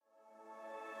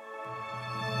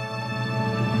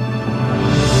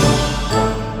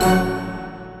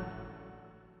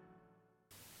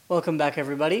Welcome back,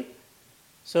 everybody.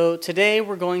 So today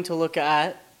we're going to look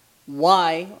at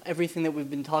why everything that we've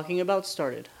been talking about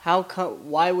started.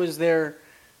 Why was there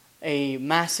a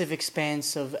massive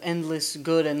expanse of endless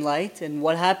good and light, and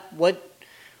what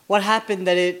happened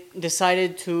that it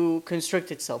decided to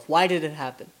constrict itself? Why did it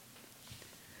happen?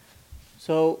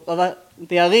 So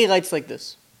the Ari writes like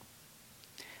this: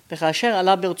 וכאשר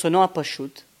עלה ברצונו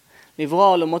הפשוט לברוא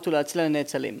העולמות ולהציל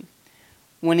הנאצלים,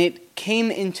 when it came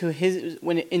into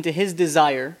his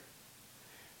desire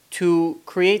to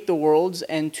create the worlds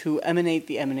and to emanate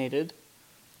the emanated,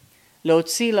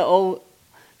 להוציא לאור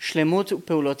שלמות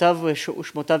פעולותיו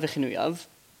ושמותיו וכינוייו,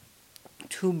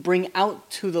 to bring out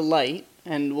to the light,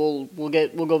 and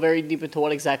we'll go very deep into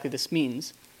what exactly this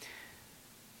means,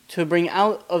 to bring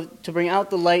out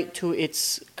the light to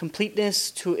its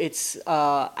completeness, to its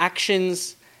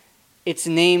actions, its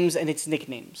names and its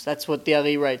nicknames. That's what the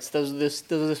Ari writes. Those are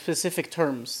the specific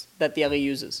terms that the Ari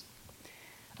uses.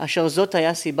 אשר זאת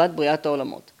היה סיבת בריאת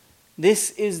העולמות. This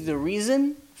is the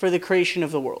reason for the creation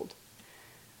of the world.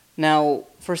 Now,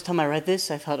 first time I read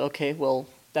this, I thought, okay, well,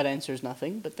 that answers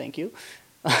nothing, but thank you.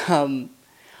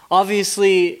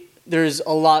 Obviously, there's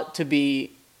a lot to be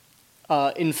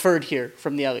inferred here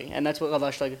from the Ari, and that's what Rav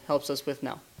Ashlag helps us with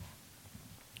now.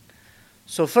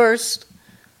 So first,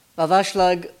 Rav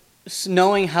Ashlag,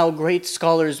 knowing how great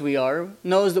scholars we are,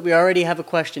 knows that we already have a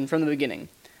question from the beginning.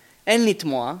 En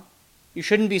litmoa, you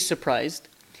shouldn't be surprised.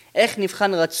 איך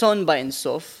נבחן רצון באין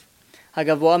סוף,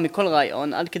 הגבוה מכל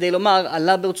רעיון, עד כדי לומר,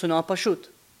 עלה ברצונו הפשוט.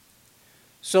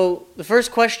 So, the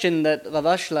first question that Rav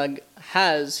Ashlag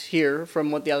has here from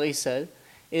what the Ari said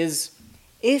is,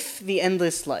 if the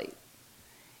endless light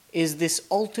is this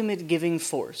ultimate giving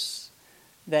force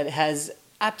that has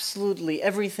absolutely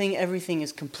everything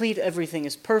is complete, everything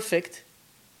is perfect,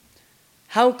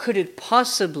 how could it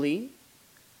possibly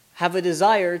have a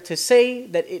desire to say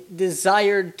that it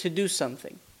desired to do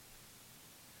something?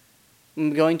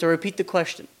 I'm going to repeat the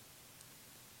question.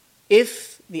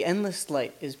 If the endless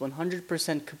light is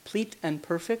 100% complete and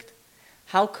perfect,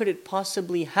 how could it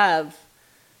possibly have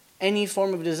any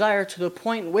form of desire to the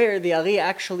point where the Ari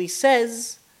actually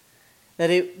says that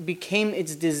it became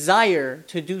its desire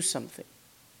to do something?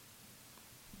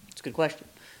 It's a good question.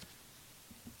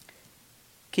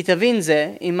 כי תבין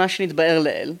זה, עם מה שנתבאר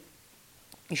לאל,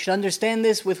 you should understand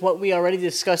this with what we already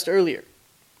discussed earlier.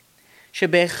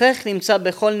 שבהכרח נמצא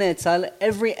בכל נאצל,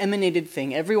 every emanated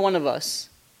thing, every one of us,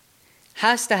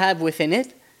 has to have within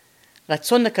it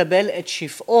רצון לקבל את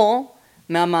שפעו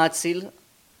מהמאציל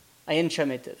עין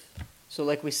שמטב. So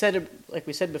like we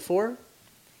said before,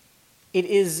 it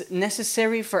is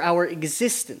necessary for our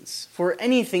existence, for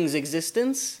anything's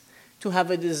existence, to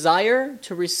have a desire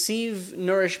to receive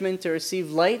nourishment, to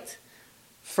receive light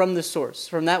from the source,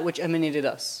 from that which emanated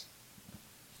us.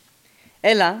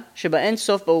 אלא שבאין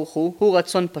סוף ברוך הוא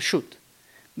רצון פשוט,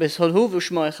 בסוד הוא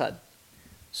ושמו אחד.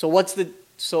 So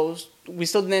we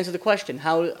still didn't answer the question.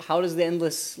 How does the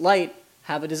endless light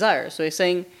have a desire? So he's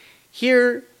saying,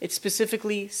 here it's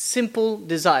specifically simple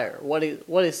desire. What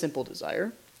is simple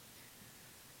desire?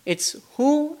 It's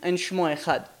Hu and Shmo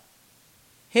Echad.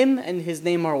 Him and his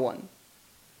name are one.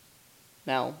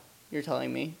 Now, you're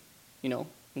telling me,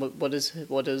 what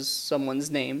does someone's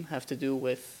name have to do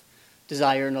with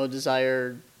desire, no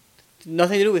desire?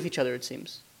 Nothing to do with each other, it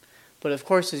seems. But of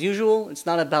course, as usual, it's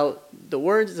not about the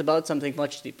words, it's about something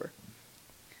much deeper.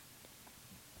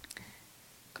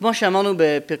 כמו שאמרנו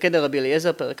בפרקי דרבי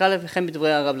אליעזר, פרק א', וכן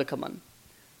בדברי הרב לקמן.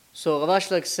 So Rav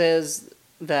Ashlag says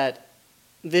that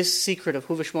this secret of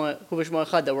Hu v'Shmo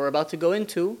Echad that we're about to go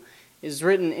into is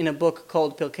written in a book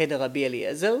called Pirkei de Rabbi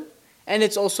Eliezer, and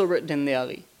it's also written in the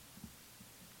Ari.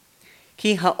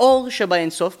 כי האור שבאין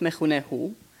סוף מכונה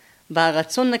הוא,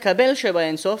 והרצון לקבל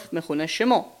שבאין סוף מכונה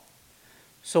שמו.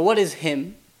 So what is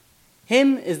him?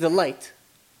 Him is the light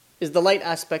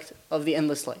aspect of the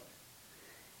endless light.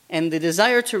 And the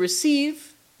desire to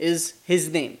receive is his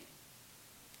name.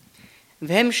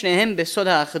 והם שניהם בסוד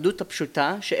האחדות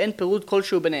הפשוטה שאין פירוד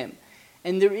כלשהו ביניהם.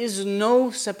 And there is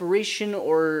no separation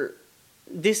or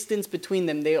distance between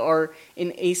them. They are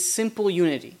in a simple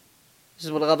unity. This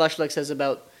is what Rav Ashlag says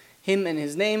about him and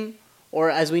his name, or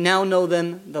as we now know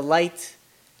them, the light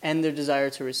and their desire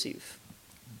to receive.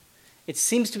 It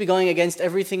seems to be going against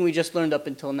everything we just learned up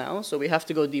until now, so we have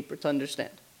to go deeper to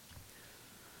understand.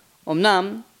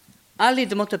 אמנם, אל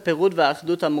לדמות הפירוד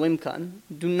והאחדות האמורים כאן,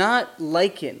 do not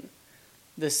liken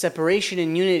the separation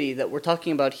and unity that we're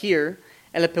talking about here,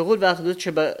 אלא פירוד והאחדות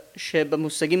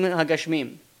שבמושגים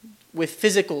הגשמיים, with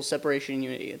physical separation and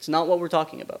unity. It's not what we're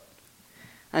talking about.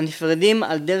 הנפרדים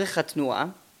על דרך התנועה,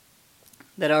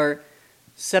 that are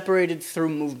separated through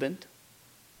movement,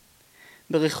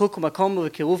 בריחוק מקום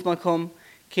ובקירוב מקום,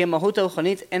 כי המהות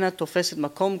הרוחנית אינה תופסת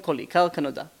מקום כל עיקר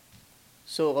כנודע.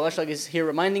 So Rav Ashlag is here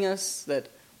reminding us that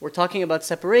we're talking about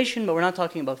separation, but we're not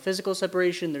talking about physical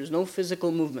separation. There's no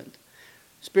physical movement.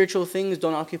 Spiritual things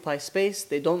don't occupy space,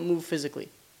 they don't move physically.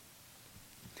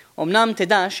 אמנם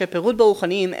תדע שפירוד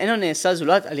ברוחניים אינו נעשה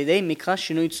זולת על ידי מקרא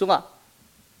שינוי צורה.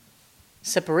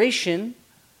 Separation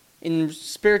in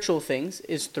spiritual things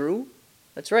is through,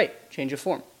 that's right, change of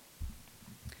form.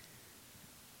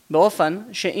 באופן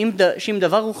שאם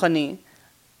דבר רוחני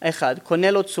אחד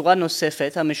קונה לו צורה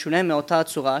נוספת המשונה מאותה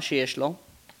הצורה שיש לו,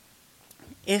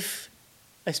 if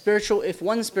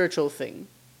one spiritual thing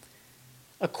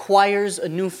acquires a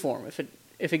new form,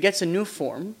 if it gets a new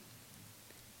form,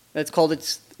 that's called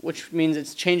which means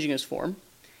it's changing its form,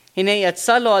 הנה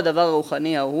יצא לו הדבר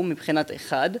הרוחני ההוא מבחינת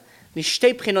אחד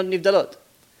לשתי בחינות נבדלות.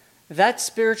 That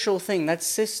spiritual thing, that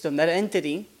system, that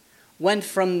entity went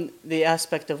from the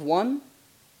aspect of one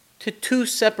to two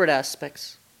separate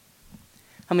aspects.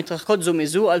 המתרחקות זו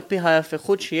מזו על פי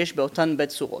ההפכות שיש באותן בית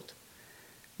צורות.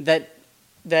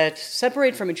 That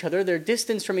separate from each other, their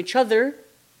distance from each other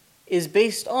is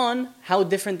based on how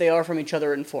different they are from each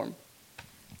other in form.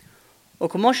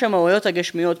 וכמו שהמהויות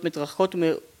הגשמיות מתרחקות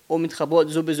או מתחברות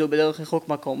זו בזו בדרך רחוק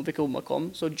מקום וקירוב מקום,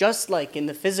 so just like in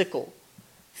the physical,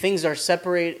 things are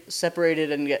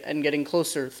separated and getting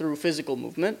closer through physical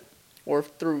movement or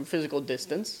through physical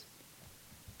distance,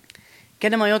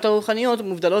 כן המהויות הרוחניות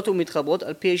מובדלות ומתחברות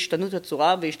על פי השתנות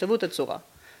הצורה והשתוות הצורה.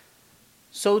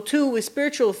 So too with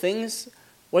spiritual things,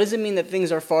 what does it mean that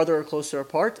things are farther or closer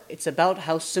apart? It's about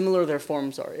how similar their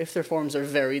forms are. If their forms are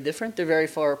very different, they're very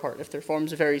far apart. If their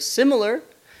forms are very similar,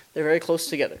 they're very close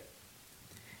together.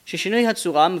 ששינוי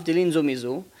הצורה מבדילין זו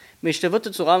מזו, מהשתוות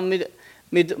הצורה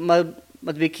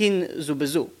מדביקין זו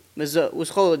בזו.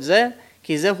 וזכור את זה,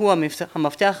 כי זהו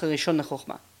המפתח הראשון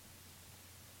לחוכמה.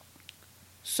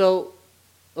 So,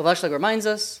 Rav Ashlag reminds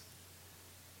us,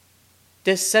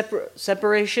 this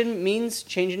separation means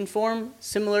change in form,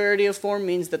 similarity of form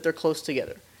means that they're close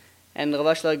together. And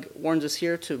Rav Ashlag warns us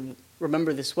here to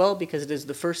remember this well because it is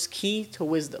the first key to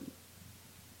wisdom.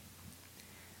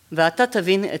 ואתה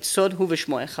תבין את סוד הוא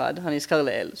ושמו אחד, הנזכר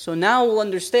לאל. So now we'll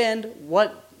understand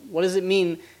what does it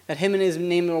mean that him and his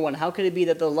name are one. How could it be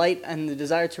that the light and the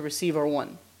desire to receive are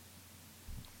one?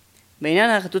 בעניין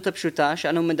האחדות הפשוטה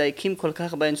שאנו מדייקים כל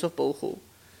כך באינסוף ברוך הוא.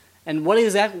 And what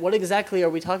exactly are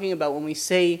we talking about when we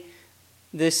say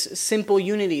this simple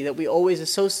unity that we always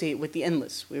associate with the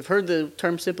endless? We've heard the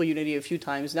term simple unity a few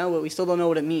times now, but we still don't know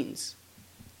what it means.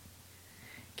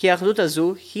 כי האחדות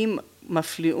הזו היא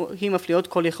מפליאות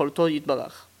כל יכולתו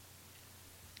יתברך.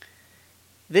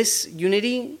 This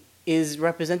unity is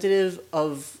representative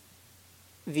of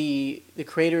the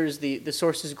Creator's, the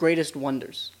Source's greatest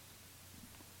wonders.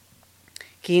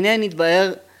 כי הנה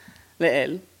נתבהר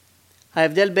לאל,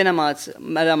 ההבדל בין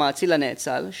המאציל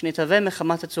לנאצל, שנתהווה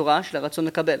מחמת הצורה של הרצון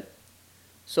לקבל.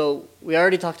 So, we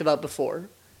already talked about before,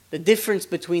 the difference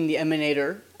between the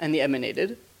emanator and the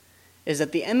emanated is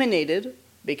that the emanated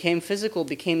became physical,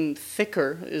 became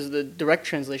thicker, is the direct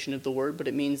translation of the word, but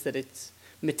it means that it's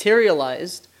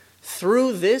materialized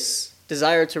through this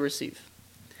desire to receive.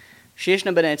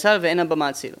 שישנה בנאצל ואינה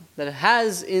במאציל. That it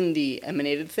has in the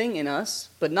emanated thing in us,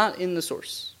 but not in the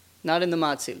source, not in the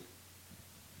מאציל.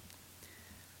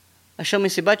 אשר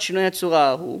מסיבת שינוי הצורה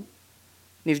ההוא,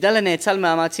 נבדל הנאצל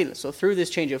מהמאציל. So through this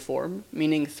change of form,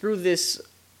 meaning through this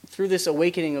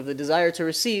awakening of the desire to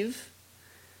receive,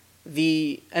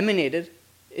 the emanated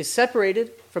is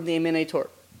separated from the emanator.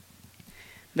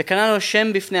 וקנה לו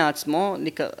שם בפני עצמו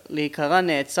להיקרא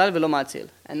נאצל ולא מאציל.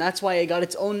 And that's why it got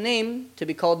its own name to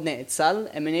be called נאצל,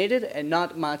 emanated, and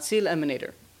not מאציל,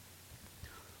 emanator.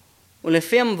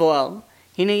 ולפי המבואר,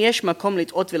 הנה יש מקום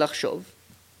לטעות ולחשוב.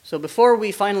 So before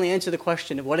we finally answer the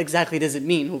question of what exactly does it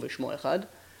mean, hu v'shmo echad,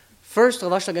 first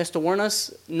Rav Ashlag has to warn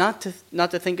us not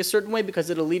to think a certain way because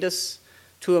it'll lead us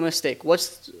to a mistake.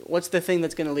 What's the thing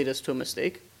that's going to lead us to a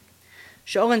mistake?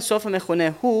 שאור אין סוף המכונה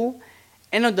הוא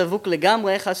אינו דבוק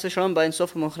לגמרי חס ושלום באין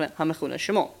סוף המכונה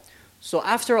שמו. So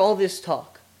after all this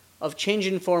talk of change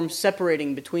in form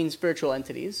separating between spiritual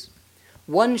entities,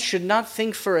 one should not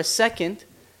think for a second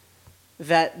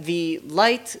that the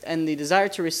light and the desire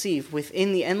to receive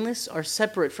within the endless are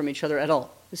separate from each other at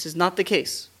all. This is not the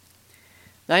case.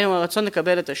 דהיינו הרצון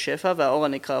לקבל את השפע והאור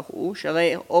הנקרא הוא,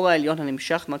 שהרי אור העליון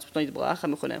הנמשך מעצמתו יתברך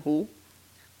המכונה הוא.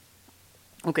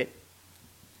 אוקיי.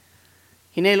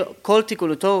 הנה כל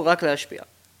תיקונותו רק להשפיע.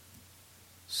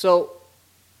 So,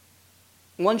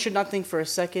 one should not think for a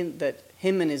second that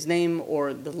him and his name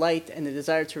or the light and the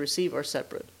desire to receive are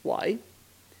separate. Why?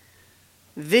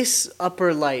 This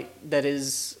upper light that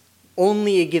is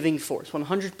only a giving force,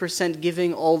 100%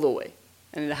 giving all the way.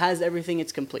 And it has everything,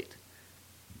 it's complete.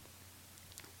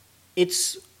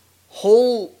 Its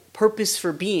whole purpose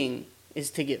for being is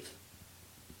to give.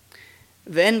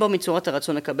 ואין בו מצורת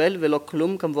הרצון לקבל ולא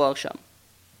כלום כמבואר שם.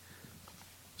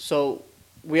 So,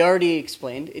 we already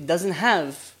explained, it doesn't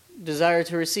have desire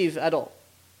to receive at all.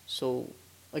 So,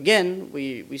 again,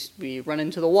 we run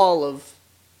into the wall of,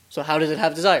 so how does it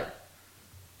have desire?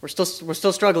 We're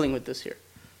still struggling with this here.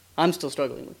 I'm still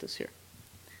struggling with this here.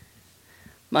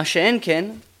 מה שאין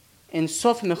כן, אין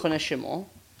סוף מכונה שמו,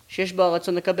 שיש בה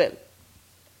רצון לקבל.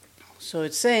 So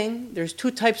it's saying there's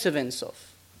two types of Ein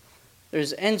Sof.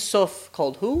 There's Ein Sof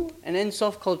called Hu and Ein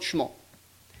Sof called Shmo.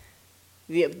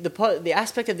 The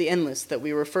aspect of the endless that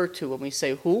we refer to when we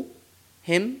say Hu,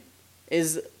 Him,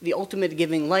 is the ultimate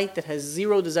giving light that has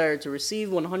zero desire to receive,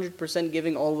 100%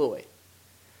 giving all the way.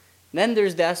 Then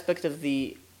there's the aspect of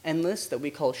the endless that we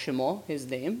call Shemo, His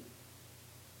name.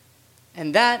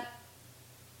 And that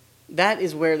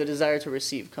is where the desire to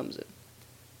receive comes in.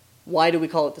 Why do we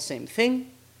call it the same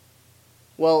thing?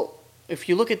 Well, if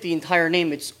you look at the entire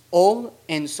name, it's Ol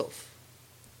Ein Sof.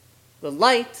 The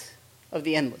light of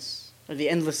the endless, or the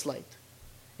endless light.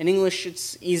 In English,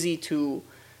 it's easy to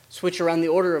switch around the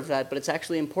order of that, but it's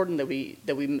actually important that we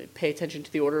pay attention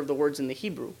to the order of the words in the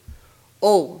Hebrew.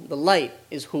 Ol, the light,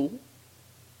 is Hu.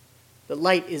 The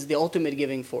light is the ultimate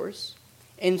giving force.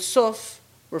 Ein Sof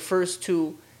refers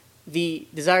to the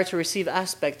desire to receive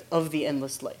aspect of the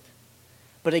endless light.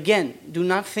 But again, do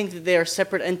not think that they are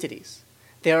separate entities.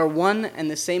 They are one and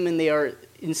the same, and they are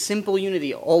in simple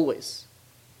unity always.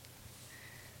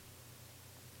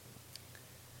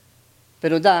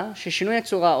 ונודע ששינוי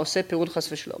הצורה עושה פירוד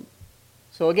חס ושלום.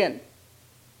 So again,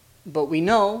 but we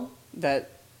know that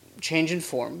change in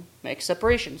form makes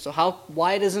separation. So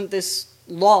why doesn't this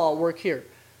law work here?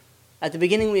 At the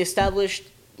beginning we established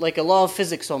like a law of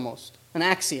physics almost, an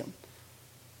axiom.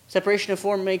 Separation of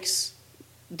form makes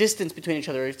distance between each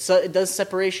other. It does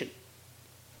separation.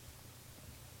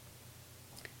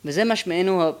 וזה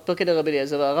משמענו הפרקי דרבי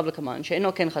אליעזר והרב לקמן,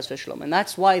 שאינו כן חס ושלום. And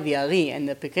that's why the Ari and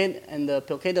the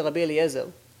Pirkei Rabbi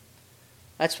Eliezer,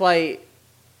 that's why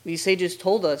these sages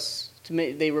told us,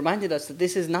 they reminded us that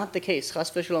this is not the case,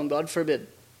 chas v'shalom, God forbid.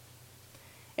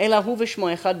 אלא הוא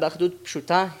ושמו אחד באחדות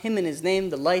פשוטה, him and his name,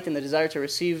 the light and the desire to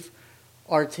receive,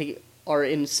 are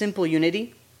in simple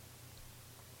unity.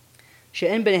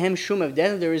 שאין ביניהם שום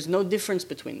הבדל, there is no difference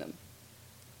between them.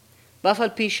 ואף על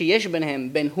פי שיש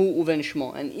ביניהם בין הוא ובין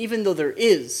שמו, and even though there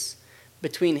is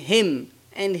between him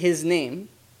and his name,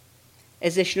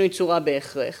 איזה שינוי צורה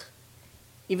בהכרח,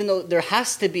 even though there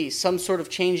has to be some sort of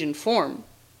change in form,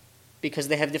 because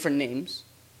they have different names,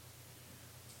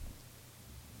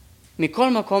 מכל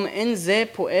מקום אין זה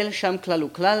פועל שם כלל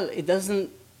וכלל, it doesn't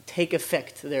take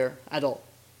effect there at all.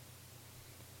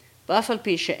 ואף על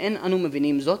פי שאין אנו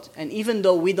מבינים זאת, and even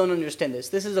though we don't understand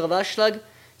this is Rav Ashlag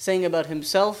saying about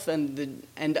himself and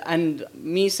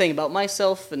me saying about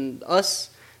myself and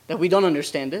us, that we don't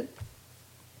understand it.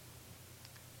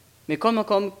 מכל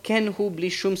מקום כן הוא בלי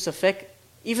שום ספק,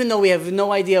 even though we have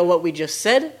no idea what we just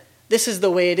said, this is the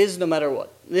way it is no matter what.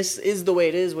 This is the way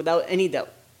it is without any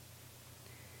doubt.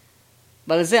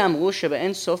 ועל זה אמרו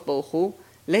שבאין סוף ברוך הוא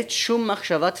let shum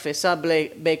machshava tfesa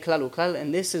בכלל וכלל,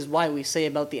 and this is why we say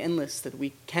about the endless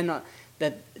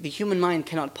that the human mind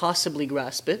cannot possibly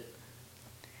grasp it.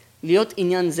 להיות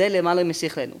עניין זה למעלה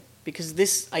משכלנו, because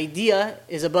this idea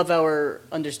is above our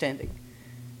understanding.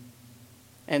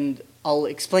 And I'll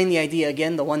explain the idea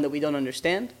again, the one that we don't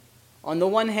understand. On the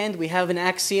one hand, we have an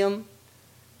axiom,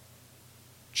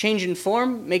 change in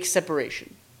form makes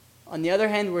separation. On the other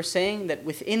hand, we're saying that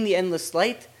within the endless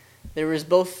light, there is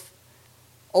both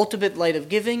ultimate light of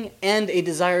giving and a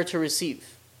desire to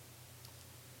receive.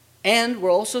 And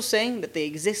we're also saying that they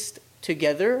exist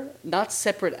together, not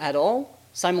separate at all,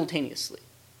 simultaneously.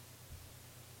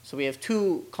 So we have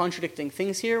two contradicting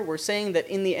things here. We're saying that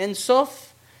in the Ein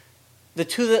Sof, the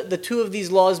two of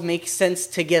these laws make sense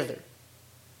together.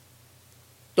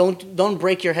 Don't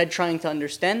break your head trying to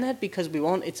understand that, because we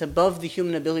won't. It's above the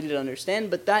human ability to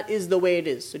understand, but that is the way it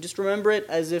is. So just remember it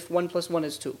as if 1 + 1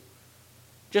 is 2.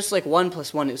 Just like 1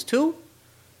 + 1 is 2,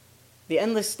 the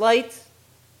endless light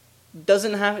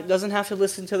doesn't have to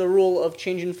listen to the rule of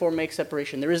change in form makes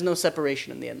separation. There is no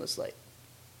separation in the endless light.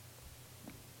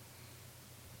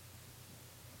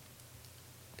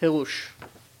 Perush.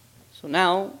 So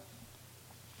now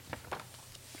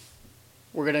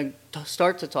we're going to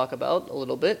start to talk about a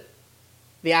little bit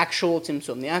the actual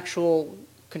tzimtzum, the actual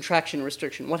contraction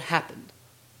restriction. What happened?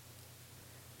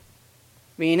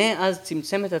 והנה אז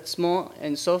צמצם את עצמו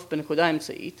אין סוף בנקודה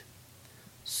אמצעית.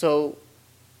 So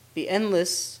the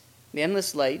endless the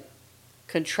endless light,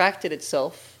 contracted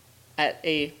itself at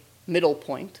a middle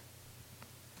point,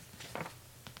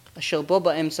 asher bo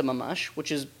ba'emtza mamash,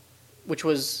 which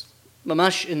was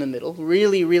mamash in the middle,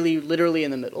 really, really, literally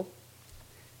in the middle.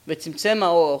 וצמצם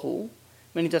האור ההוא,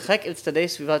 ונתרחק אל צדדי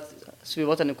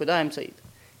סביבות הנקודה האמצעית.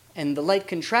 And the light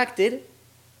contracted,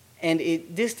 and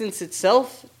it distanced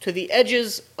itself to the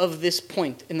edges of this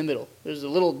point in the middle. There's a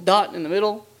little dot in the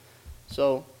middle,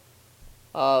 so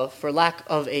for lack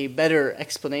of a better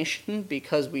explanation,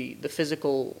 because the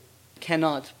physical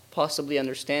cannot possibly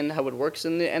understand how it works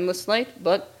in the endless light,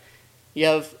 but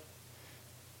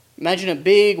imagine a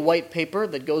big white paper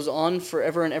that goes on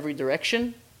forever in every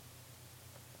direction,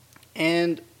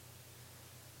 and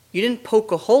you didn't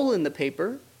poke a hole in the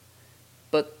paper,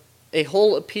 but a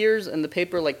hole appears and the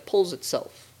paper pulls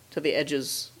itself to the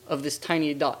edges of this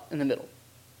tiny dot in the middle.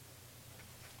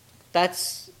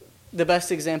 That's the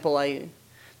best example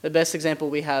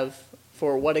we have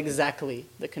for what exactly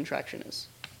the contraction is.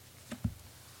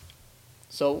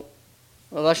 So,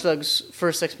 Rav Ashлаг's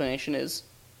first explanation is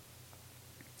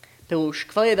Perush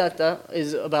Kvar Yadata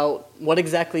is about what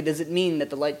exactly does it mean that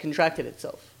the light contracted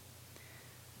itself.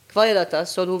 Kvar Yadata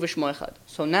Sod Hu V'Shmo Echad.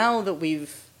 So now that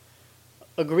we've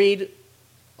agreed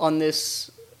on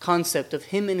this concept of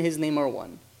him and his name are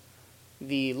one,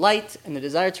 the light and the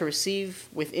desire to receive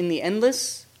within the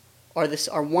endless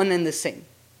are one and the same.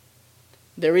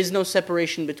 There is no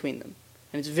separation between them.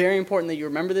 And it's very important that you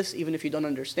remember this, even if you don't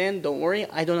understand. Don't worry,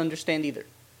 I don't understand either.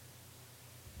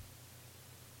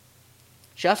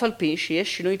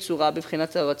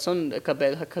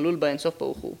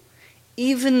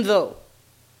 Even though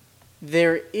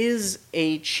there is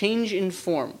a change in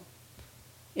form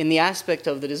in the aspect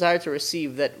of the desire to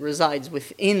receive that resides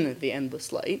within the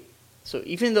endless light, so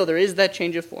even though there is that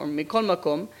change of form, mikol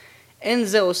makom, en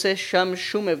ze oseh sham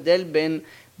shum evdel ben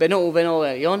beno uveno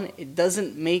elyon, it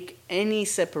doesn't make any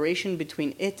separation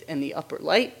between it and the upper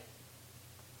light.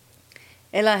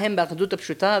 Ela hem b'achdut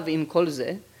hapshuta v'im kol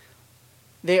ze,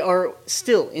 they are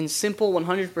still in simple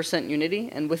 100% unity,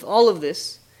 and with all of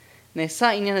this, נעשה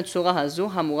עניין הצורה הזו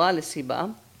המורה לסיבה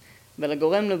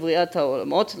ולגורם לבריאת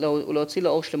העולמות ולהוציא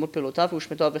לאור שלמות פעולותיו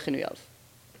ושמתו וכינוייו.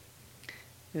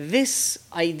 This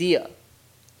idea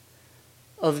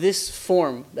of this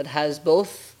form that has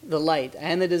both the light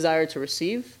and the desire to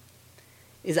receive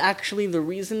is actually the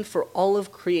reason for all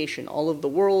of creation, all of the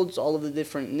worlds, all of the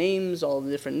different names, all of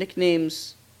the different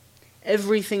nicknames,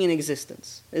 everything in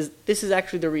existence. This is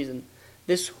actually the reason.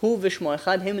 This Hu V'Shmo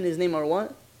Echad, him and his name are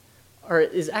one,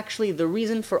 is actually the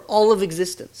reason for all of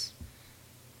existence.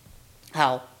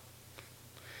 How?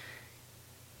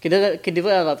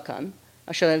 כדברי הרב כאן,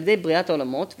 אשר על ידי בריאת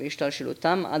העולמות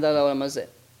והשתלשלותם עד על העולם הזה.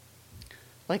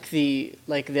 Like the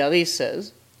Ari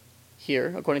says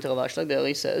here, according to Rav Ashlag, the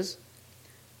Ari says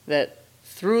that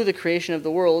through the creation of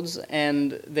the worlds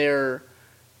and their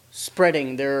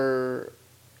spreading, their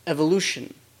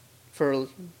evolution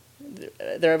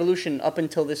up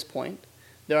until this point,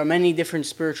 there are many different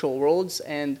spiritual worlds,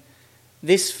 and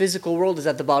this physical world is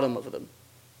at the bottom of them.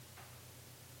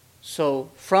 So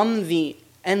from the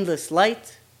endless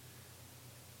light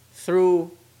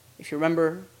through, if you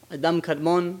remember, Adam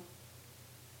Kadmon,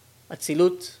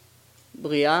 Atzilut,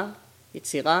 Bria,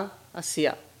 Yitzira,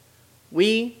 Asiya.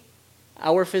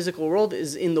 Our physical world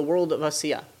is in the world of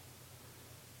Asiya.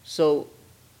 So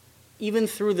even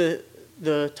through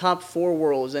the top four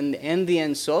worlds and the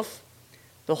Ein Sof,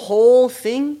 the whole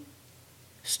thing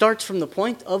starts from the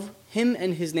point of him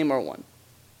and his name are one.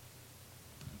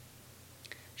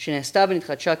 שנעשתה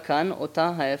ונתחדשה כאן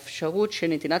אותה האפשרות של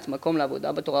נתינת מקום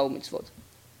לעבודה בתורה ומצוות.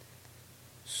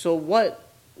 So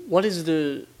what is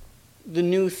the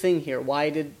new thing here?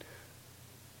 What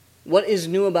is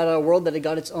new about our world that it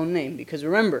got its own name? Because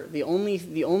remember, the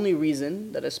only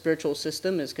reason that a spiritual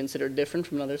system is considered different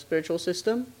from another spiritual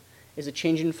system is a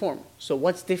change in form. So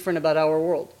what's different about our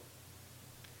world?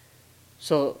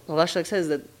 So Rav Ashlag says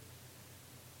that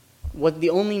the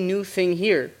only new thing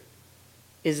here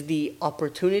is the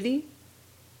opportunity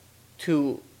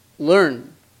to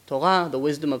learn Torah, the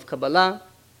wisdom of Kabbalah,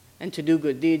 and to do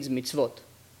good deeds, mitzvot.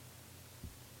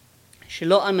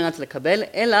 שלא על מנת לקבל,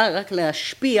 אלא רק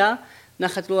להשפיע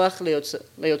נחת רוח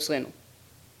ליוצרנו.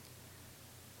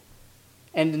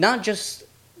 And not just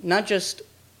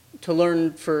to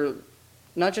learn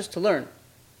not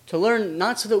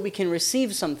so that we can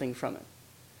receive something from it.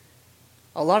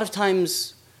 A lot of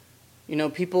times,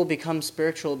 people become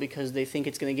spiritual because they think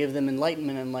it's going to give them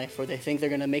enlightenment in life, or they think they're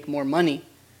going to make more money.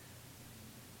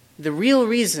 The real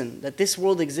reason that this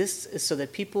world exists is so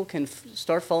that people can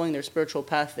start following their spiritual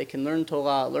path. They can learn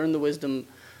Torah, learn the wisdom,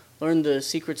 learn the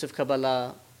secrets of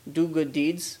Kabbalah, do good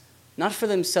deeds, not for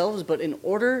themselves, but in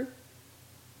order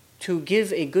to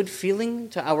give a good feeling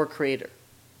to our Creator.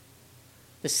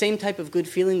 The same type of good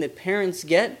feeling that parents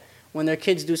get when their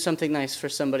kids do something nice for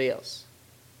somebody else.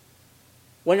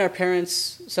 When our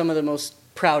parents, some of the most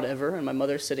proud ever, and my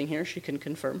mother's sitting here, she can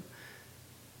confirm,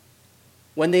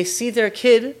 when they see their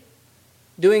kid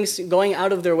going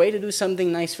out of their way to do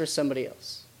something nice for somebody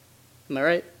else. Am I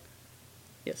right?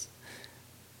 Yes.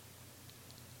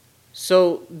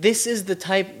 So this is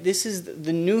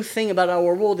the new thing about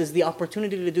our world, is the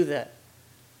opportunity to do that.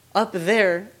 Up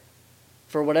there,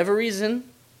 for whatever reason,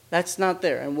 that's not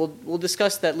there. And we'll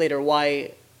discuss that later,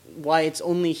 why it's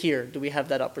only here do we have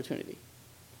that opportunity.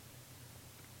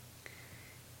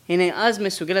 הנה אז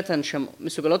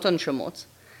מסוגלות הנשמות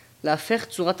להפך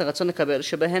צורת הרצון לקבל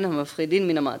שבהן המפחידין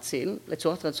מן המאציל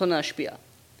לצורת רצון להשפיע.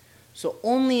 So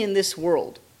only in this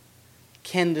world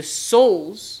can the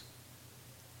souls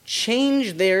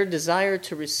change their desire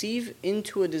to receive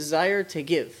into a desire to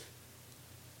give.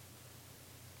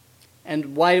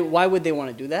 And why would they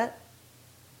want to do that?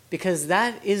 Because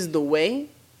that is the way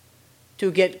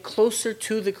to get closer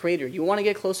to the Creator. You want to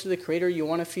get closer to the Creator? You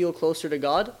want to feel closer to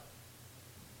God?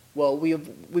 Well,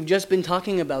 we've just been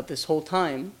talking about this whole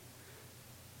time.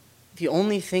 The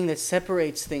only thing that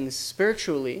separates things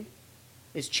spiritually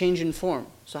is change in form.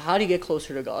 So how do you get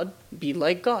closer to God? Be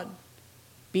like God.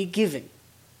 Be giving.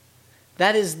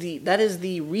 That is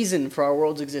the reason for our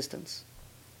world's existence.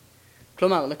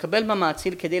 כלומר, לקבל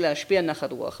במאציל כדי להשפיע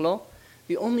נחת רוח לו.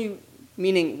 The only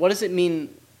meaning, what does it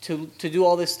mean to do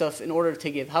all this stuff in order to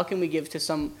give? How can we give to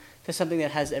something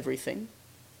that has everything?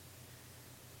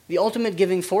 The ultimate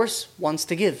giving force wants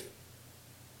to give.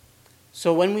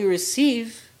 So when we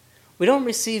receive, we don't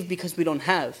receive because we don't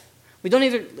have. We don't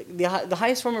even, the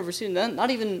highest form of receiving,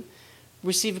 not even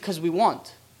receive because we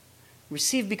want.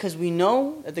 Receive because we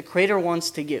know that the Creator wants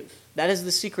to give. That is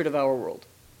the secret of our world.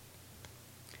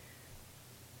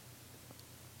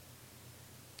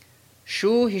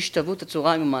 Shu hishtavuta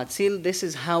tzura im ma'atzil. This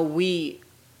is how we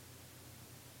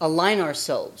align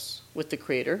ourselves with the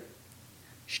Creator.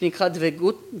 Shnikra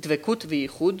dvekut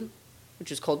v'yichud,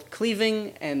 which is called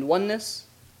cleaving and oneness.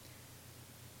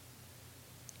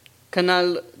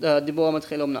 Kanal dibur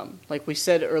matchil omnam, like we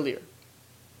said earlier.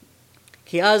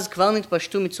 כי אז כבר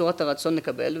נתפשטו מצורת הרצון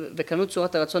לקבל וקנו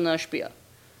צורת הרצון להשפיע.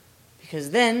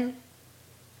 Because then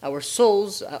our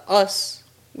souls, us,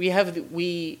 we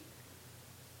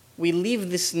leave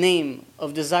this name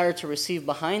of desire to receive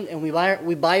behind, and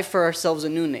we buy for ourselves a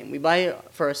new name. We buy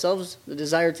for ourselves the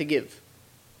desire to give.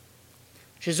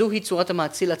 שזוהי צורת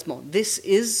המאציל עצמו. This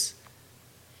is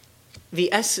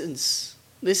the essence.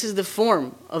 This is the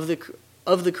form of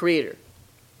the Creator.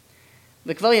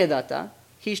 וכבר ידעת,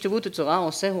 כי השתוות הצורה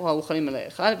עושהו הרוחנים אל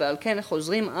ההיכל, ועל כן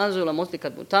חוזרים אז עולמות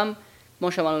לקדמותם,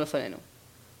 כמו שאמרנו לפנינו.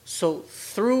 So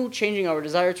through changing our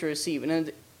desire to receive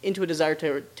and into a desire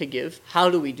to give, how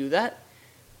do we do that?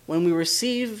 When we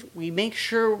receive, we make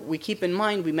sure we keep in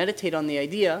mind, we meditate on the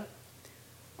idea,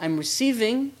 I'm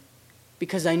receiving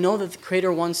because I know that the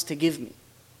Creator wants to give me.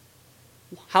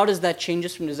 How does that change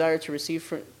us from desire to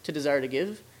receive to desire to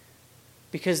give?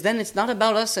 Because then it's not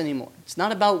about us anymore. It's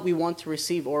not about we want to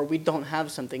receive or we don't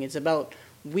have something. It's about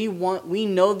we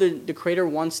know the Creator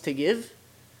wants to give,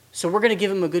 so we're going to give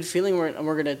Him a good feeling and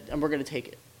we're going to take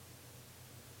it.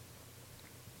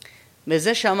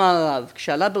 וזה שאמר הרב,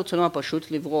 כשעלה ברצונו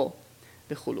הפשוט לברוא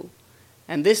וכולו.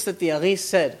 And this that the Ari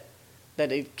said,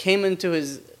 that it came into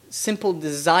his simple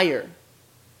desire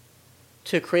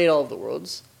to create all of the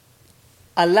worlds.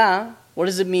 Allah, what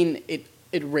does it mean? It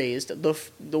raised.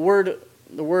 The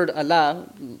word Allah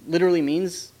literally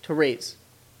means to raise.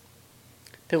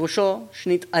 פירושו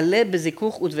שנתעלה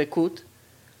בזיכוך ודבקות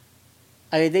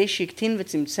על ידי שהקטין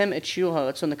וצמצם את שיעור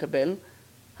הרצון לקבל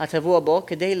הטבוע בו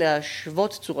כדי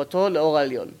להשוות צורתו לאור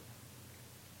העליון.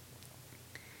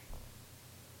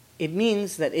 It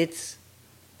means that it's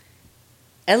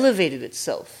elevated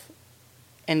itself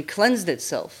and cleansed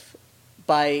itself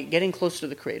by getting close to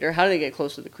the Creator. How did it get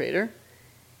close to the Creator?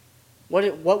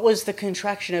 What was the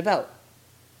contraction about?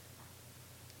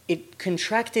 It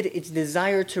contracted its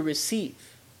desire to receive.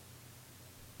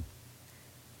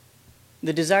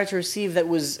 The desire to receive that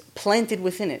was planted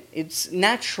within it. It's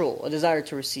natural, a desire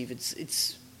to receive.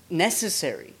 It's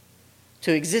necessary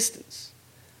to existence.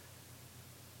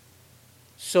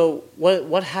 So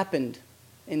what happened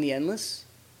in the endless?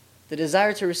 The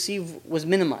desire to receive was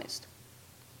minimized.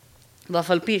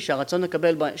 ואף על פי שהרצון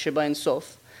לקבל שבאין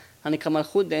סוף, הנקרא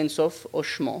מלכות דאין סוף או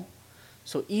שמו.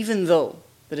 So even though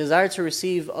the desire to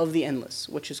receive of the endless,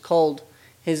 which is called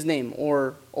His name,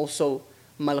 or also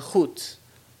malchut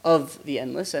of the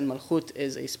endless, and malchut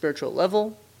is a spiritual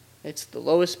level, It's the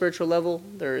lowest spiritual level.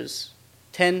 There's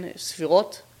 10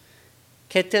 sfirot,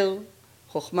 Keter,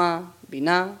 Chokhmah,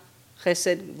 Binah,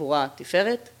 Chesed, Gvura,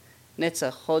 Tiferet,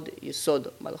 Netzach, Hod,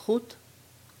 Yesod, Malchut.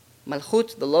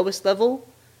 Malchut, the lowest level,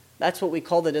 that's what we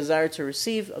call the desire to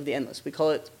receive of the endless. We call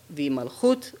it the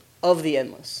Malchut of the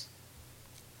endless.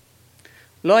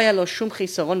 לא היה לו שום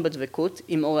חיסרון בדבקות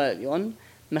עם אור העליון,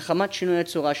 מחמת שינוי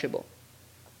הצורה שבו.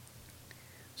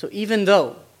 So even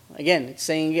though, again, it's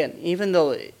saying again, even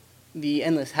though the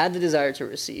endless had the desire to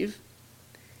receive,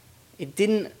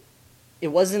 it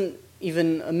wasn't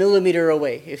even a millimeter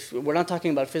away. If we're not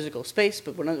talking about physical space,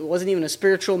 but it wasn't even a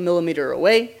spiritual millimeter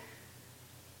away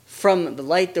from the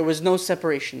light. There was no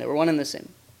separation. They were one and the same.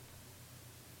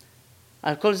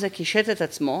 על כל זה קישט את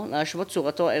עצמו להשוות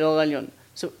צורתו אל אור העליון.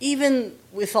 So even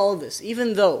with all this,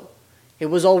 even though it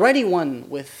was already one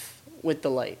with the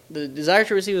light, the desire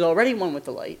to receive was already one with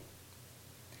the light,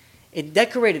 it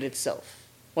decorated itself.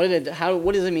 What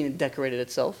does it mean it decorated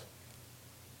itself?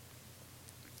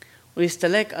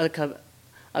 ולהסתלק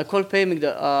על כל פה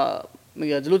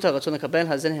מגדלות הרצון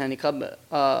לקבל, הזה הנקרא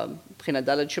בחינת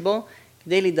ד' שבו,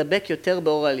 כדי להידבק יותר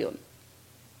באור העליון.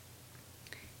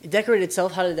 It decorated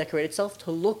itself. How did it decorate itself?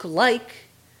 To look like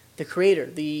the creator,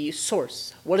 the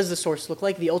source. What does the source look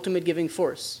like? The ultimate giving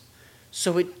force.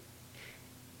 So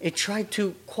it tried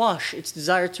to quash its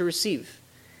desire to receive.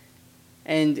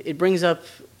 And it brings up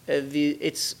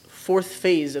its fourth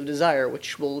phase of desire,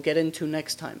 which we'll get into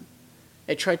next time.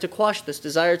 It tried to quash this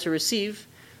desire to receive,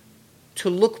 to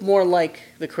look more like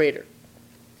the creator.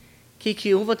 כי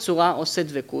קירוב הצורה עושה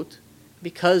דבקות,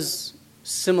 because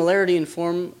similarity in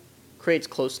form creates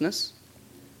closeness,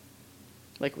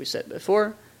 like we said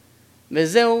before.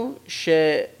 וזהו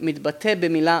שמתבטא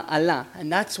במילה עלה.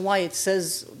 And that's why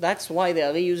the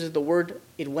Ari uses the word,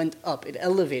 it went up, it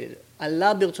elevated.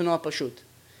 עלה ברצונו הפשוט.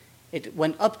 It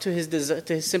went up to his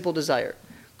simple desire.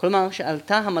 כלומר,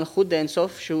 שעלתה המלכות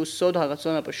דאינסוף, שהוא סוד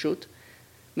הרצון הפשוט,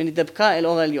 ונדבקה אל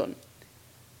אור העליון.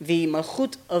 The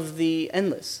malchut of the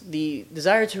endless, the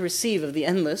desire to receive of the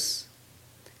endless,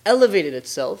 elevated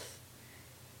itself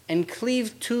and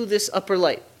cleaved to this upper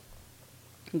light.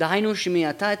 דהיינו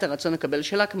שמיעטה את הרצון לקבל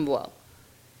שלה כמבואר.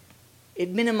 It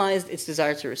minimized its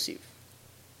desire to receive.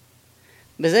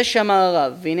 בזה שאמר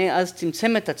הרב, והנה אז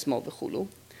צמצם את עצמו וכולו.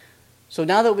 So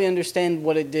now that we understand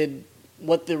what it did,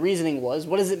 what the reasoning was,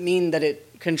 what does it mean that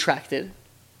it contracted?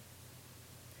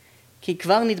 כי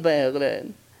כבר נתבהר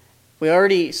להן, we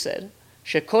already said,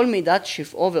 שכל מידת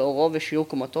שפעו ואורו ושיעור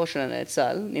קומתו של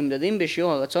הנאצל נמדדים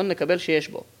בשיעור הרצון לקבל שיש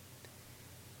בו.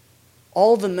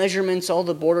 All the measurements, all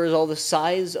the borders, all the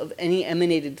size of any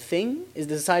emanated thing is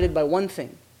decided by one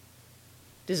thing: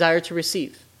 desire to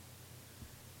receive.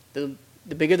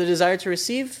 The bigger the desire to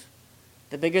receive,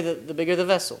 the bigger the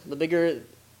vessel, the bigger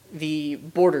the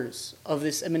borders of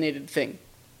this emanated thing.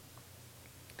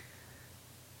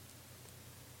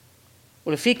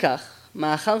 ולפיכך,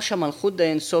 מאחר שהמלכות די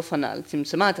אינסוף הנ"ל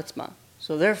צמצמה את עצמה,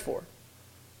 so therefore,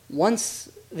 once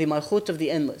the malchut of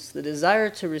the endless, the desire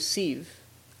to receive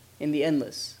in the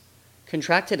endless,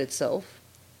 contracted itself,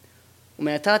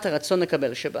 ומעטה את הרצון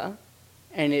לקבל שבה,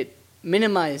 and it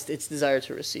minimized its desire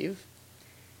to receive,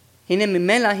 הנה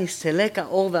ממילא הסתלק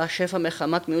האור והשפע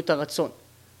מחמת מיעוט הרצון.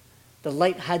 The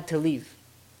light had to leave.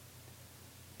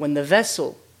 When the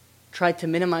vessel tried to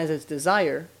minimize its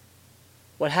desire,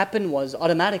 what happened was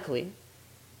automatically,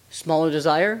 smaller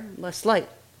desire, less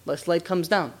light comes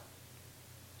down.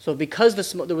 So because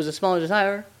there was a smaller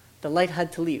desire, the light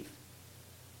had to leave.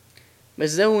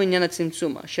 וזהו עניין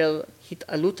הצמצום, אשר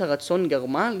התעלות הרצון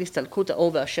גרמה להסתלקות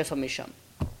האור והשפע משם.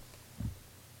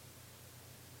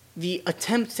 The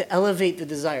attempt to elevate the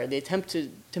desire, the attempt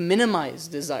to minimize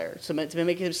desire, to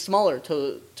make it smaller,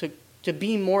 to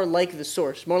be more like the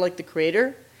source, more like the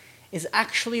creator, is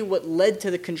actually what led to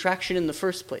the contraction in the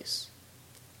first place.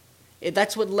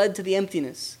 That's what led to the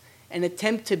emptiness. An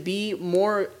attempt to be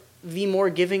the more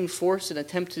giving force, an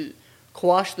attempt to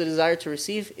quash the desire to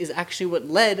receive, is actually what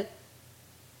led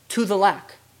to the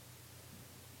lack.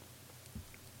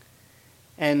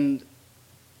 And,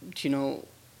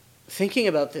 thinking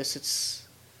about this, it's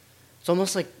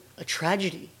almost like a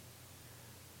tragedy.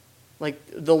 Like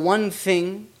the one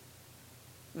thing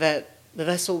that the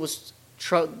vessel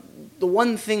the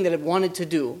one thing that it wanted to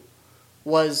do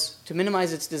was to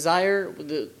minimize its desire.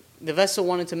 The vessel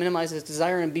wanted to minimize its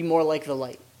desire and be more like the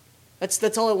light.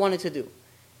 That's all it wanted to do.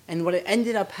 And what it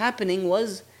ended up happening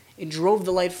was it drove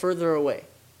the light further away.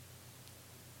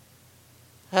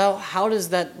 How does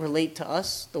that relate to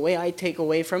us? The way I take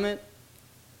away from it,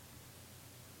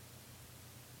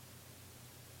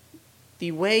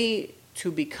 the way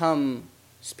to become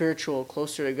spiritual,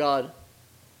 closer to God,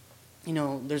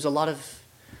 there's a lot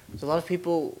of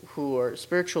people who are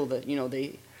spiritual that,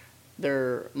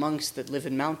 they're monks that live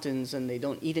in mountains and they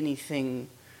don't eat anything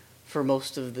for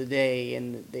most of the day,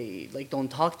 and they don't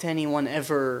talk to anyone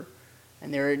ever,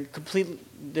 and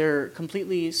they're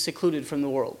completely secluded from the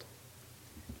world.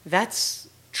 That's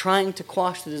trying to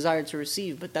quash the desire to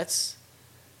receive, but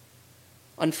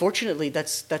unfortunately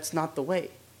that's not the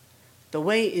way. The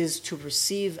way is to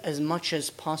receive as much as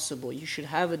possible. You should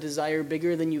have a desire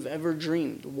bigger than you've ever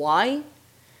dreamed. Why?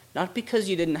 Not because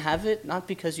you didn't have it, not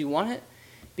because you want it,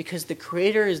 because the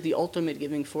Creator is the ultimate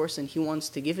giving force and He wants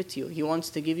to give it to you. He wants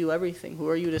to give you everything. Who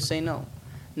are you to say no?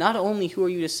 Not only who are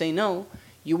you to say no,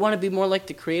 you want to be more like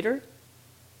the Creator?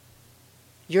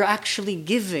 You're actually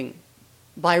giving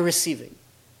by receiving.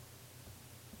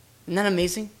 Isn't that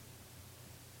amazing?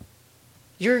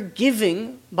 You're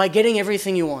giving by getting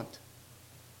everything you want.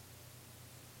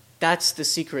 That's the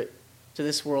secret to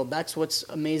this world. That's what's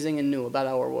amazing and new about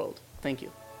our world. Thank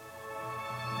you.